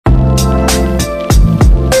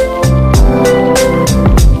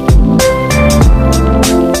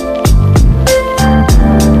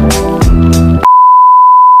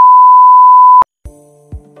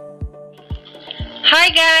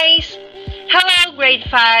grade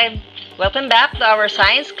 5. Welcome back to our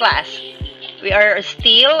science class. We are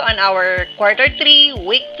still on our quarter 3,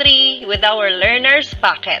 week 3 with our learner's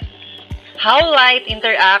packet. How light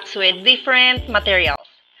interacts with different materials.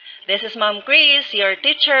 This is Ma'am Crisse, your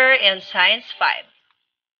teacher in Science 5.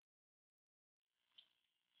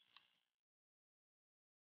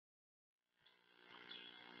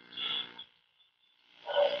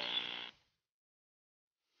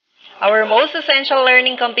 Our most essential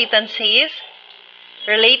learning competencies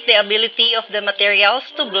relate the ability of the materials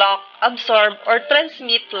to block, absorb, or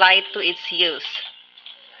transmit light to its use.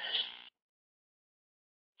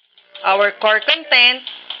 Our core content,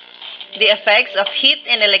 the effects of heat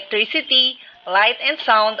and electricity, light and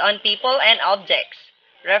sound on people and objects.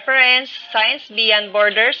 Reference Science Beyond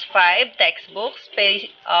Borders 5 textbooks,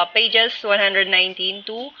 pages 119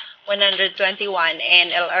 to 121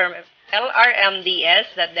 and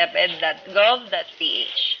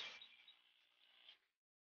lrmds.deped.gov.ph.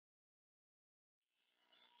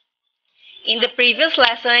 In the previous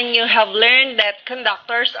lesson, you have learned that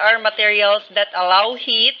conductors are materials that allow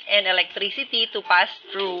heat and electricity to pass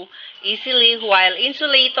through easily, while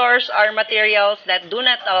insulators are materials that do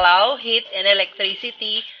not allow heat and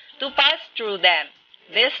electricity to pass through them.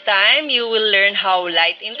 This time, you will learn how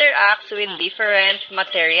light interacts with different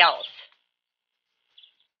materials.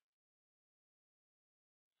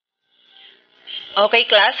 Okay,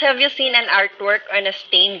 class, have you seen an artwork on a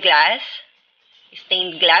stained glass?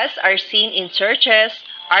 Stained glass are seen in churches,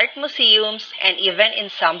 art museums, and even in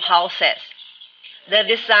some houses. The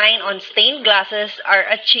design on stained glasses are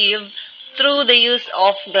achieved through the use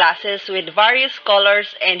of glasses with various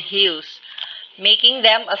colors and hues, making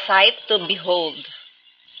them a sight to behold.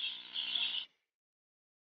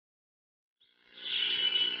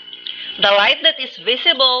 The light that is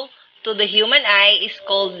visible to the human eye is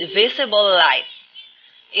called visible light.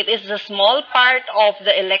 It is a small part of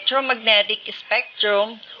the electromagnetic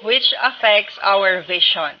spectrum which affects our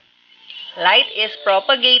vision. Light is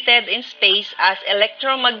propagated in space as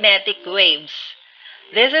electromagnetic waves.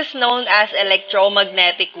 This is known as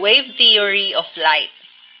electromagnetic wave theory of light.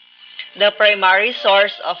 The primary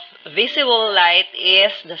source of visible light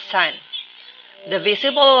is the sun. The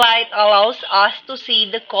visible light allows us to see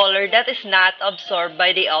the color that is not absorbed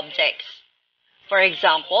by the objects. For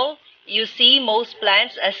example, you see most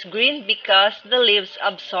plants as green because the leaves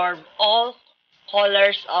absorb all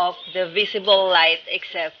colors of the visible light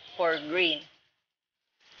except for green.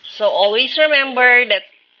 So always remember that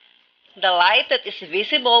the light that is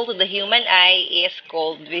visible to the human eye is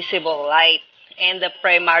called visible light, and the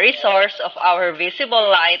primary source of our visible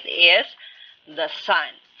light is the sun.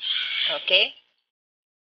 Okay?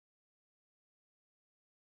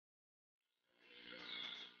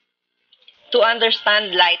 To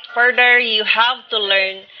understand light further, you have to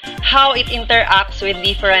learn how it interacts with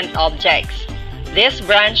different objects. This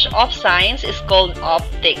branch of science is called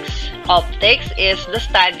optics. Optics is the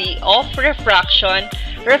study of refraction,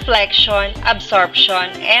 reflection,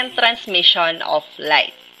 absorption, and transmission of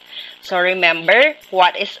light. So remember,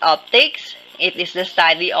 what is optics? It is the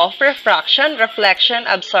study of refraction, reflection,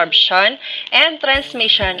 absorption, and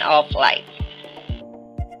transmission of light.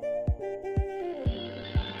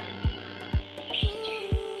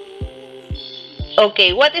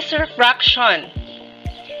 Okay, what is refraction?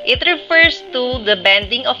 It refers to the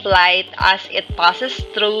bending of light as it passes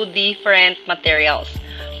through different materials.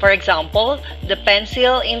 For example, the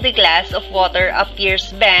pencil in the glass of water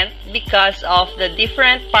appears bent because of the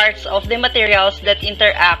different parts of the materials that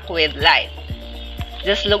interact with light.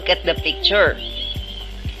 Just look at the picture.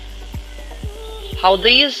 How do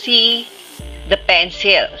you see the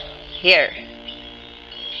pencil? Here.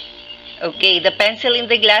 Okay, the pencil in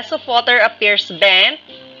the glass of water appears bent,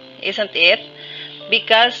 isn't it?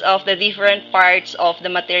 Because of the different parts of the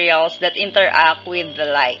materials that interact with the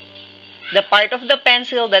light. The part of the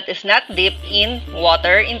pencil that is not dipped in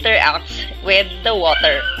water interacts with the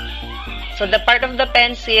water. So the part of the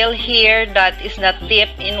pencil here that is not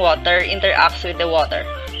dipped in water interacts with the water.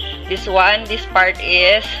 This part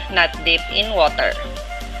is not dipped in water.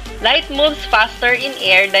 Light moves faster in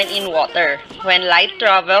air than in water. When light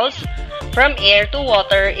travels from air to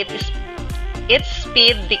water, its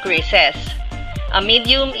speed decreases. A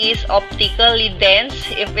medium is optically dense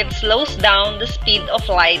if it slows down the speed of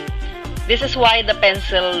light. This is why the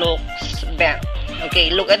pencil looks bent.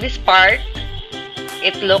 Okay, look at this part.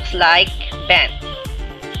 It looks like bent.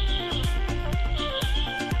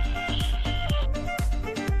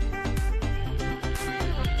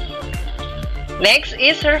 Next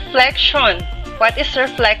is reflection. What is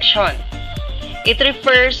reflection? It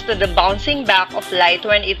refers to the bouncing back of light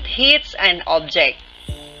when it hits an object.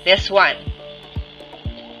 This one.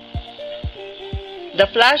 The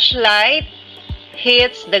flashlight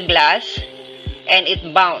hits the glass and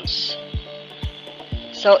it bounces.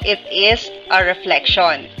 So it is a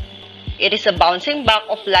reflection. It is a bouncing back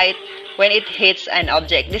of light when it hits an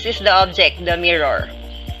object. This is the object, the mirror.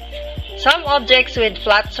 Some objects with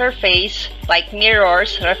flat surface, like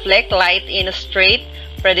mirrors, reflect light in a straight,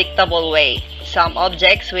 predictable way. Some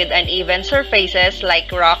objects with uneven surfaces,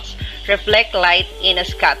 like rocks, reflect light in a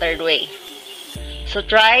scattered way. So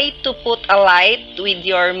try to put a light with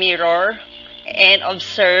your mirror and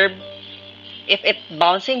observe if it's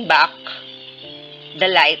bouncing back the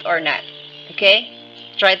light or not. Okay?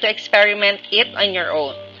 Try to experiment it on your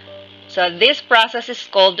own. So this process is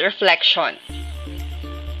called reflection.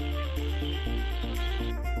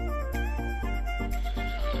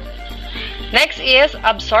 Next is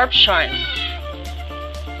absorption.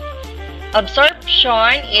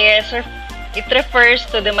 Absorption it refers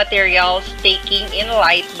to the materials taking in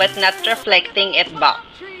light but not reflecting it back.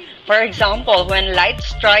 For example, when light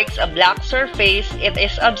strikes a black surface, it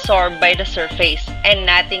is absorbed by the surface and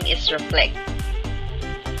nothing is reflected.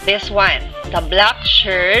 This one, the black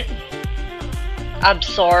shirt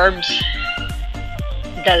absorbs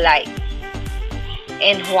the light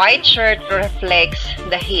and white shirt reflects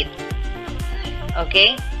the heat.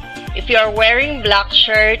 Okay? If you are wearing black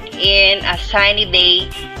shirt in a sunny day,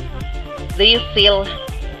 do you feel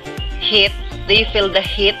heat? Do you feel the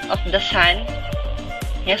heat of the sun?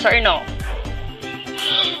 Yes or no?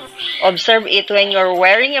 Observe it when you're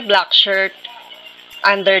wearing a black shirt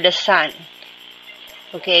under the sun.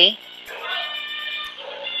 Okay?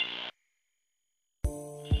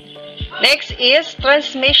 Next is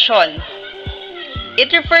transmission.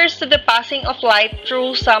 It refers to the passing of light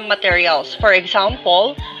through some materials. For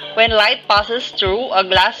example, when light passes through a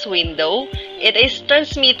glass window, it is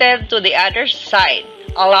transmitted to the other side,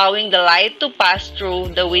 allowing the light to pass through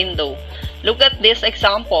the window. Look at this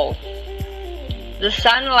example. The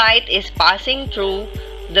sunlight is passing through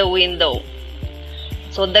the window.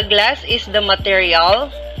 So the glass is the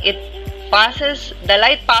material. The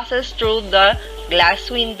light passes through the glass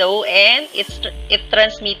window and it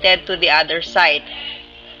transmitted to the other side.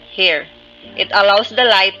 Here, it allows the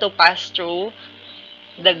light to pass through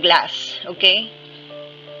the glass. Okay?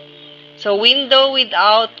 So window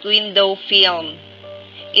without window film.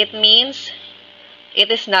 It means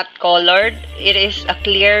it is not colored. It is a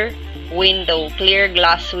clear window, clear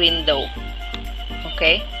glass window.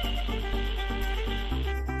 Okay?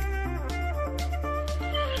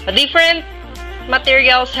 Different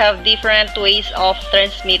materials have different ways of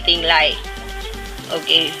transmitting light.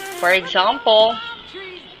 Okay, for example,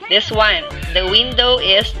 this one, the window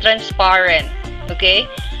is transparent. Okay,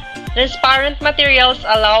 transparent materials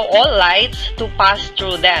allow all lights to pass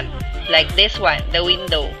through them, like this one, the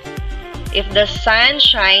window. If the sun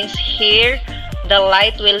shines here, the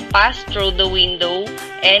light will pass through the window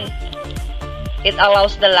and it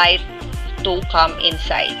allows the light to come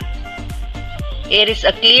inside. It is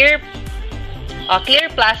a clear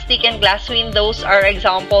plastic and glass windows are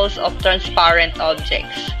examples of transparent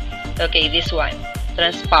objects. Okay, this one,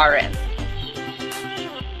 transparent.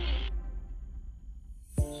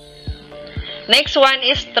 Next one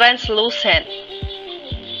is translucent.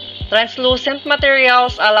 Translucent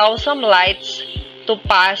materials allow some lights to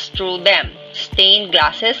pass through them. Stained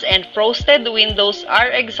glasses and frosted windows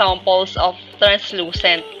are examples of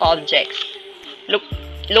translucent objects.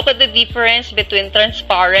 Look at the difference between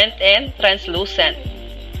transparent and translucent.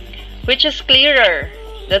 Which is clearer,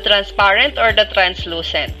 the transparent or the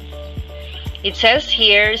translucent? It says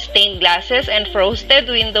here, stained glasses and frosted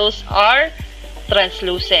windows are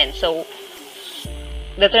translucent. So,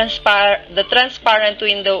 the transparent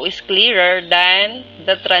window is clearer than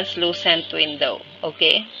the translucent window.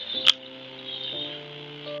 Okay?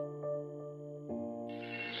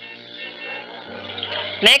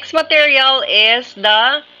 Next material is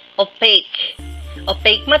the opaque.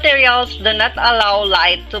 Opaque materials do not allow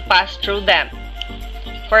light to pass through them.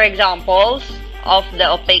 For examples of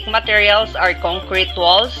the opaque materials are concrete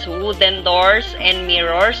walls, wooden doors, and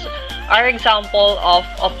mirrors are examples of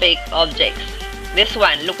opaque objects. This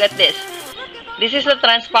one, look at this. This is the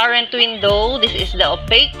transparent window, this is the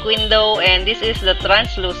opaque window, and this is the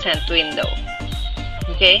translucent window.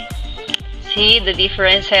 Okay? See the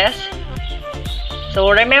differences? So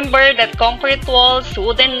remember that concrete walls,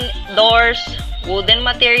 wooden doors, wooden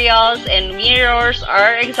materials, and mirrors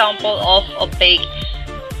are examples of opaque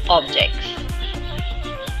objects.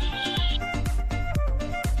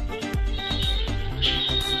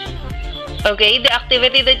 Okay, the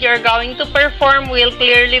activity that you're going to perform will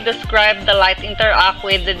clearly describe the light interact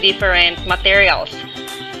with the different materials.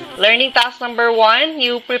 Learning task number 1,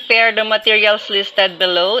 you prepare the materials listed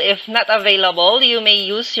below. If not available, you may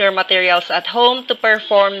use your materials at home to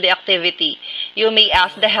perform the activity. You may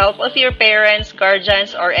ask the help of your parents,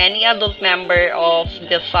 guardians, or any adult member of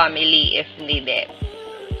the family if needed.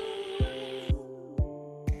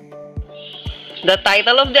 The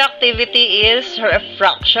title of the activity is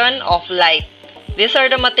Refraction of Light. These are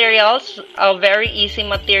the materials, very easy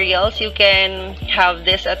materials. You can have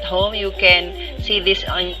this at home. You can see this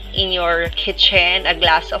in your kitchen. A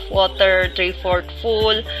glass of water, 3/4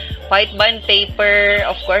 full, white bond paper,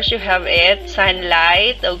 of course you have it,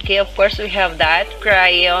 sunlight, okay, of course we have that,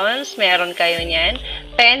 crayons, meron kayo niyan,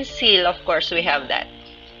 pencil, of course we have that.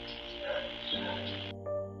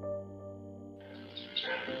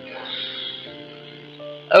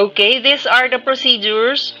 Okay, these are the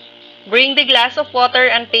procedures. Bring the glass of water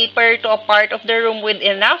and paper to a part of the room with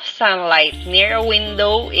enough sunlight. Near a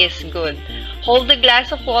window is good. Hold the glass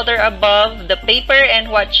of water above the paper and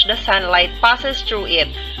watch the sunlight passes through it.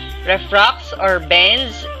 Refracts or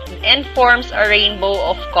bends and forms a rainbow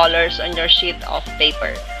of colors on your sheet of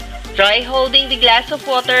paper. Try holding the glass of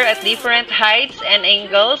water at different heights and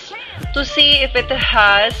angles to see if it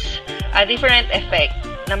has a different effect.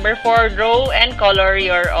 Number 4, draw and color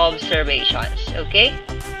your observations. Okay?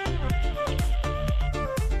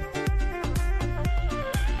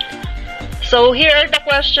 So here are the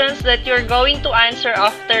questions that you're going to answer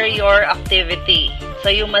after your activity. So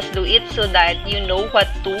you must do it so that you know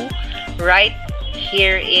what to write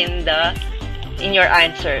here in your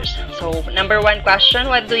answers. So number 1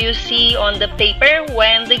 question, what do you see on the paper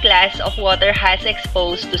when the glass of water has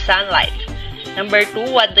exposed to sunlight? Number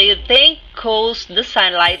 2, what do you think caused the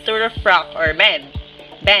sunlight to refract or bend?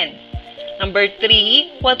 Number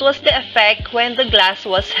 3, what was the effect when the glass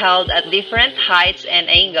was held at different heights and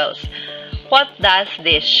angles? What does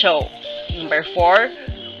this show? Number 4,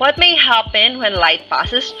 what may happen when light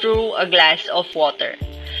passes through a glass of water?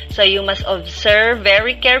 So you must observe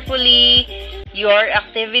very carefully your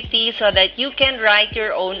activity so that you can write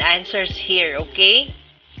your own answers here, okay?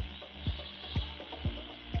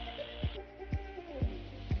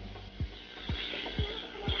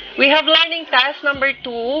 We have learning task number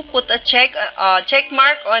 2. Put a check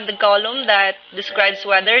mark on the column that describes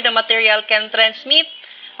whether the material can transmit,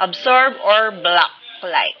 absorb, or block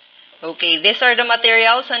light. Okay, these are the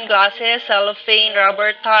materials: sunglasses, cellophane,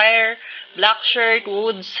 rubber tire, black shirt,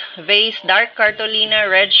 woods, vase, dark cartolina,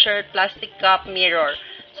 red shirt, plastic cup, mirror.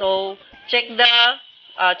 So check the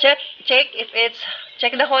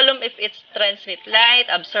column if it's transmit light,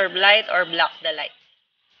 absorb light, or block the light.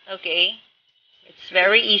 Okay, it's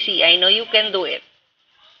very easy. I know you can do it.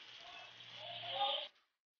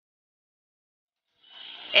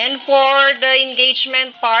 And for the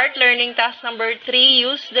engagement part, learning task number 3,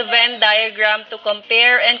 use the Venn diagram to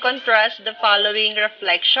compare and contrast the following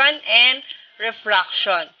reflection and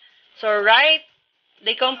refraction. So write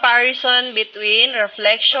the comparison between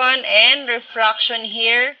reflection and refraction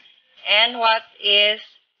here, and what is,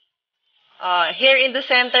 here in the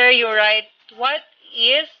center, you write what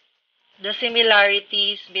is the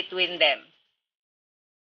similarities between them.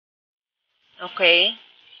 Okay.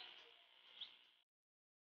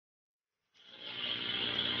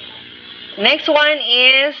 Next one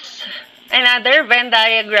is another Venn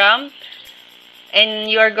diagram, and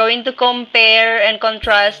you are going to compare and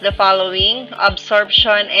contrast the following: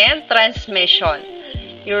 absorption and transmission.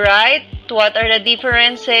 You write what are the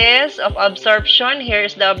differences of absorption.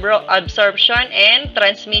 Here's the absorption and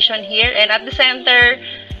transmission here, and at the center,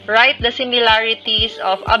 write the similarities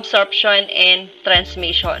of absorption and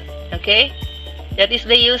transmission. Okay, that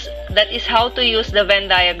is how to use the Venn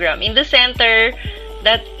diagram. In the center,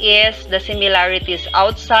 that is the similarities.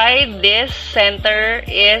 Outside this center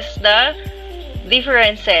is the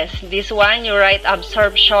differences. This one, you write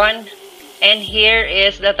absorption, and here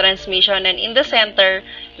is the transmission, and in the center,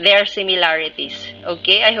 their similarities.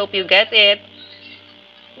 Okay, I hope you get it.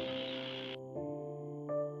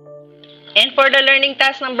 And for the learning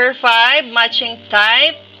task number 5, matching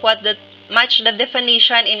type, match the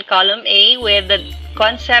definition in column A with the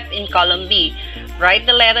concept in column B. Write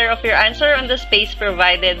the letter of your answer on the space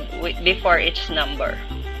provided before each number.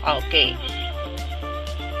 Okay.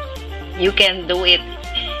 You can do it.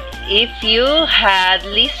 If you had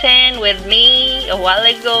listened with me a while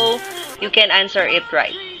ago, you can answer it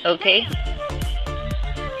right. Okay?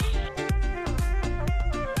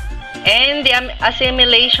 And the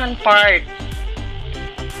assimilation part.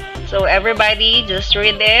 So everybody, just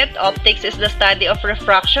read it. Optics is the study of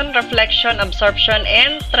refraction, reflection, absorption,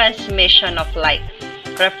 and transmission of light.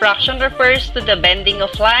 Refraction refers to the bending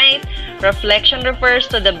of light. Reflection refers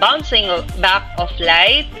to the bouncing back of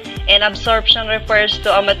light, and absorption refers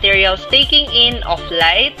to a material's taking in of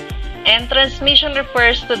light, and transmission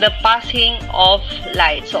refers to the passing of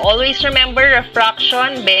light. So always remember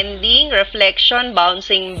refraction, bending, reflection,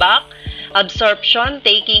 bouncing back, absorption,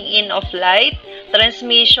 taking in of light,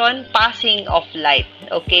 transmission, passing of light.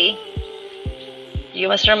 Okay? You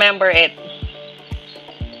must remember it.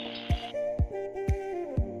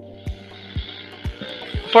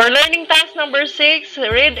 For learning task number 6,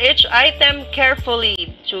 read each item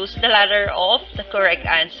carefully. Choose the letter of the correct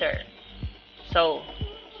answer. So,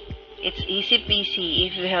 it's easy peasy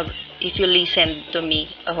if you listened to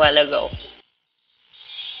me a while ago.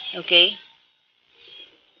 Okay?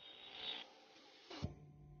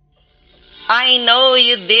 I know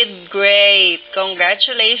you did great.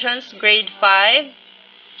 Congratulations, grade 5.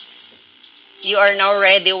 You are now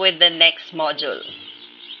ready with the next module.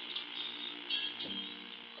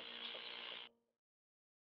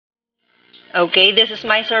 Okay, this is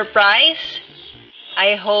my surprise.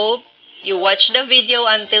 I hope you watch the video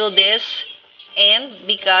until this end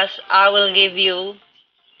because I will give you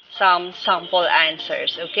some sample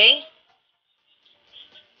answers, okay?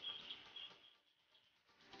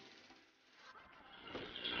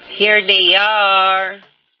 Here they are.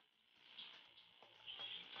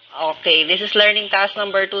 Okay, this is learning task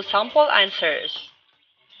number 2, sample answers.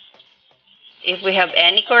 If we have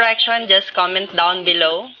any correction, just comment down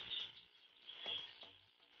below.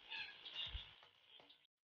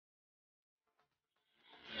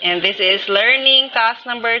 And this is learning task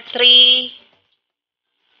number 3.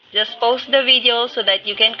 Just post the video so that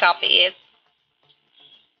you can copy it.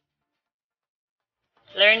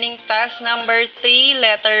 Learning task number 3,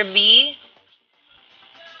 letter B.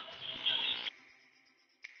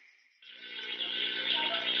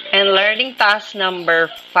 And learning task number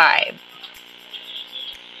 5.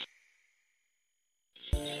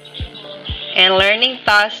 And learning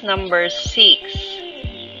task number 6.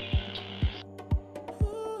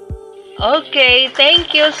 Okay,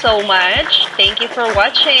 thank you so much. Thank you for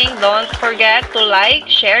watching. Don't forget to like,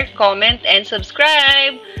 share, comment, and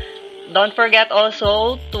subscribe. Don't forget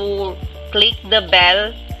also to click the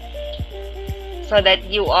bell so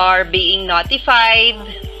that you are being notified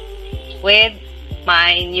with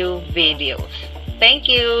my new videos. Thank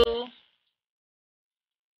you.